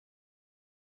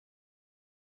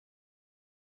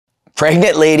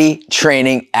Pregnant lady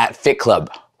training at Fit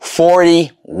Club.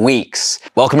 40 weeks.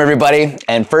 Welcome everybody.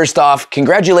 And first off,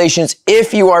 congratulations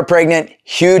if you are pregnant.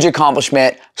 Huge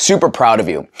accomplishment. Super proud of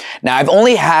you. Now, I've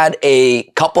only had a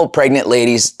couple pregnant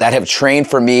ladies that have trained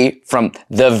for me from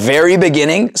the very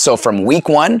beginning. So from week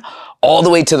 1 all the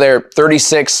way to their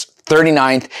 36th,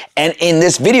 39th. And in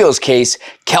this video's case,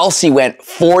 Kelcie went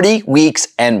 40 weeks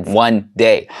and 1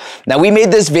 day. Now we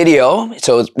made this video,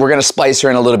 so we're gonna splice her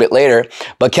in a little bit later,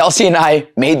 but Kelcie and I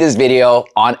made this video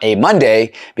on a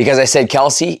Monday because I said,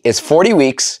 Kelcie, it's 40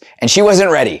 weeks, and she wasn't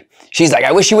ready. She's like,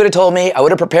 I wish you would have told me, I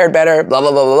would have prepared better, blah,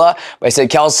 blah, blah, blah, blah. But I said,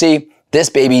 Kelcie, this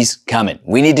baby's coming.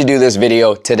 We need to do this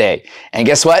video today. And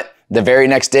guess what? The very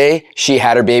next day, she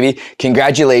had her baby.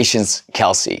 Congratulations,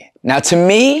 Kelcie. Now, to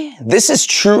me, this is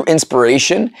true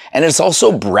inspiration, and it's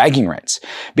also bragging rights,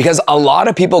 because a lot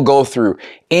of people go through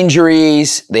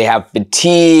injuries, they have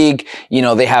fatigue,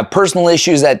 they have personal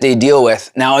issues that they deal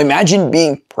with. Now, imagine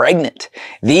being pregnant.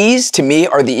 These, to me,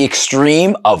 are the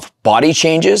extreme of body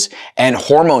changes and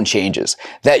hormone changes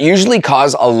that usually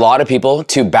cause a lot of people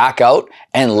to back out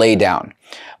and lay down.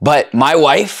 But my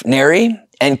wife, Neri,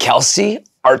 and Kelcie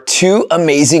are two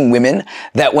amazing women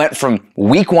that went from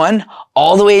week 1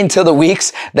 all the way into the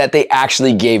weeks that they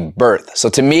actually gave birth. So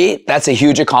to me, that's a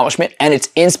huge accomplishment, and it's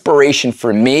inspiration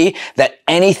for me that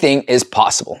anything is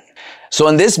possible. So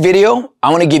in this video,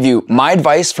 I want to give you my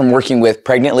advice from working with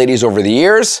pregnant ladies over the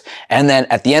years. And then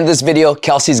at the end of this video,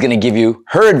 Kelcie's going to give you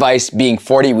her advice being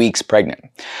 40 weeks pregnant.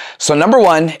 So number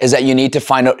 1 is that you need to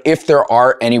find out if there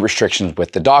are any restrictions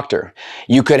with the doctor.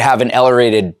 You could have an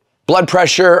elevated blood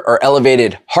pressure or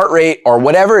elevated heart rate or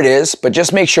whatever it is, but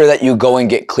just make sure that you go and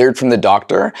get cleared from the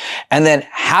doctor and then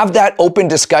have that open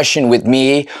discussion with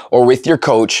me or with your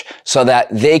coach so that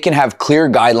they can have clear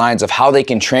guidelines of how they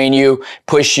can train you,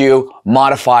 push you,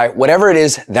 modify, whatever it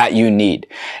is that you need.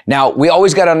 Now, we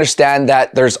always got to understand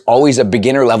that there's always a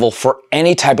beginner level for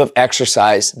any type of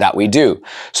exercise that we do.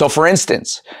 So for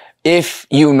instance, if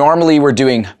you normally were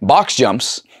doing box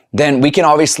jumps, then we can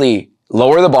obviously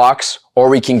lower the box, or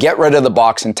we can get rid of the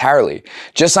box entirely.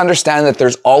 Just understand that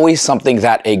there's always something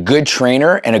that a good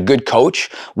trainer and a good coach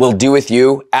will do with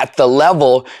you at the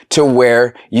level to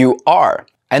where you are.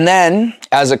 And then,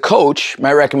 as a coach,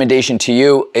 my recommendation to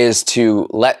you is to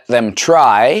let them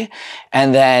try.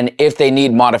 And then if they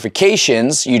need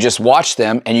modifications, you just watch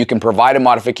them and you can provide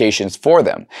modifications for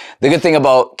them. The good thing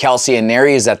about Kelcie and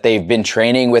Neri is that they've been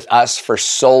training with us for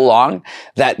so long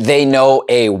that they know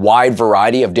a wide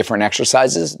variety of different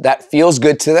exercises that feels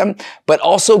good to them, but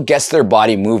also gets their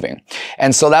body moving.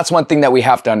 And so that's one thing that we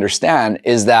have to understand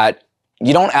is that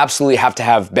you don't absolutely have to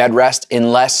have bed rest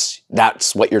unless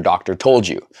that's what your doctor told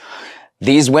you.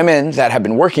 These women that have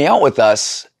been working out with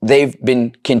us, they've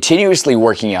been continuously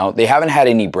working out. They haven't had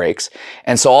any breaks.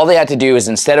 And so all they had to do is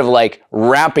instead of like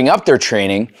ramping up their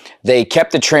training, they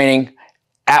kept the training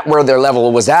at where their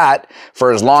level was at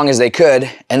for as long as they could,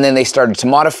 and then they started to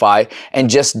modify and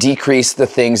just decrease the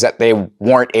things that they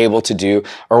weren't able to do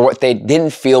or what they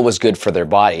didn't feel was good for their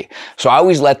body. So I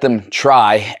always let them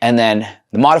try and then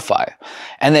modify.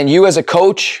 And then you as a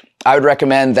coach, I would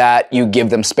recommend that you give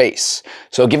them space.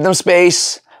 So give them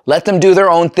space, let them do their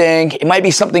own thing. It might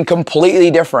be something completely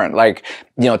different. Like,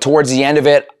 towards the end of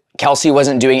it, Kelcie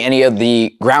wasn't doing any of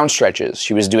the ground stretches.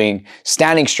 She was doing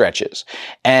standing stretches.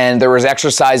 And there was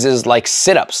exercises like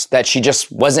sit-ups that she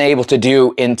just wasn't able to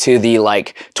do into the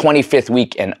 25th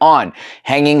week and on.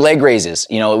 Hanging leg raises,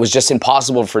 it was just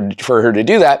impossible for her to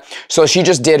do that. So she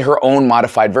just did her own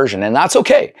modified version. And that's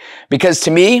okay. Because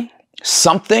to me,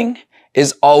 something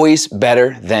is always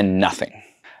better than nothing.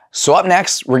 So up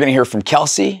next, we're going to hear from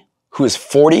Kelcie, who is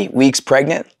 40 weeks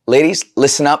pregnant. Ladies,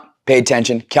 listen up, pay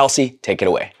attention. Kelcie, take it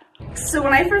away. So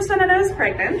when I first found out I was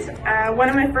pregnant, one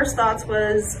of my first thoughts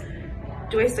was,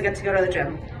 do I still get to go to the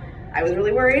gym? I was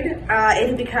really worried. It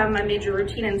had become a major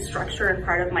routine and structure and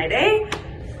part of my day,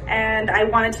 and I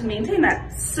wanted to maintain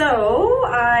that. So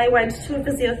I went to a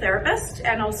physiotherapist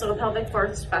and also a pelvic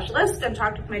floor specialist and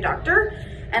talked with my doctor,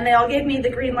 and they all gave me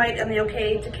the green light and the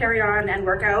okay to carry on and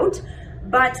work out,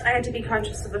 but I had to be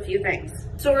conscious of a few things.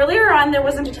 So earlier on, there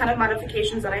wasn't a ton of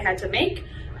modifications that I had to make.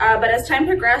 But as time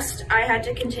progressed, I had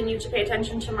to continue to pay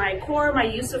attention to my core, my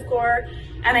use of core,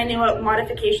 and I knew what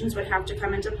modifications would have to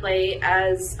come into play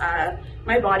as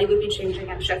my body would be changing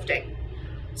and shifting.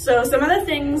 So some of the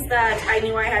things that I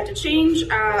knew I had to change,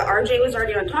 RJ was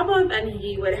already on top of, and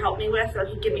he would help me with, or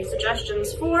he'd give me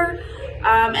suggestions for.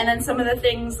 And then some of the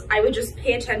things I would just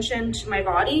pay attention to my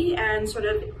body and sort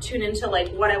of tune into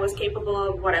what I was capable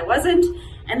of, what I wasn't,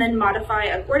 and then modify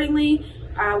accordingly.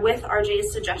 with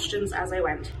RJ's suggestions as I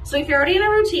went. So if you're already in a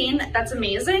routine, that's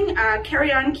amazing.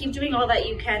 Carry on, keep doing all that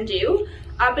you can do.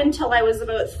 Up until I was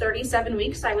about 37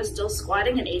 weeks, I was still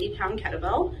squatting an 80-pound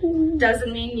kettlebell.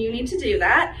 Doesn't mean you need to do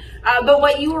that. But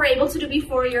what you were able to do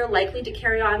before, you're likely to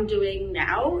carry on doing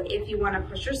now if you want to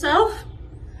push yourself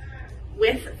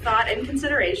with thought and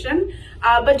consideration.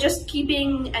 But just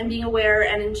keeping and being aware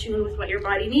and in tune with what your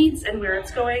body needs and where it's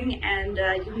going, and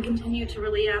you can continue to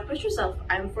really push yourself.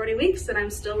 I'm 40 weeks and I'm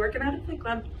still working out at Fit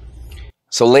Club.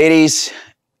 So ladies,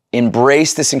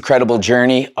 embrace this incredible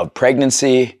journey of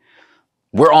pregnancy.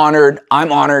 We're honored, I'm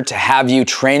honored to have you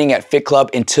training at Fit Club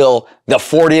until the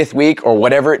 40th week or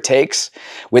whatever it takes,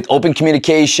 with open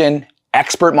communication,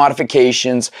 expert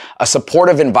modifications, a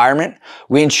supportive environment.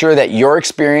 We ensure that your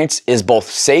experience is both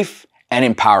safe and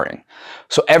empowering.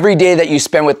 So every day that you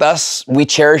spend with us, we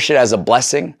cherish it as a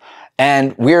blessing,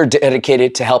 and we're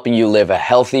dedicated to helping you live a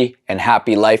healthy and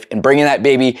happy life and bringing that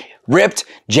baby ripped,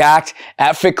 jacked.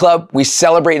 At Fit Club, we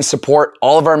celebrate and support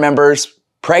all of our members,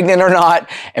 pregnant or not,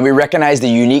 and we recognize the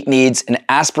unique needs and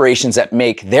aspirations that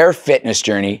make their fitness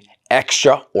journey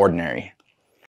extraordinary.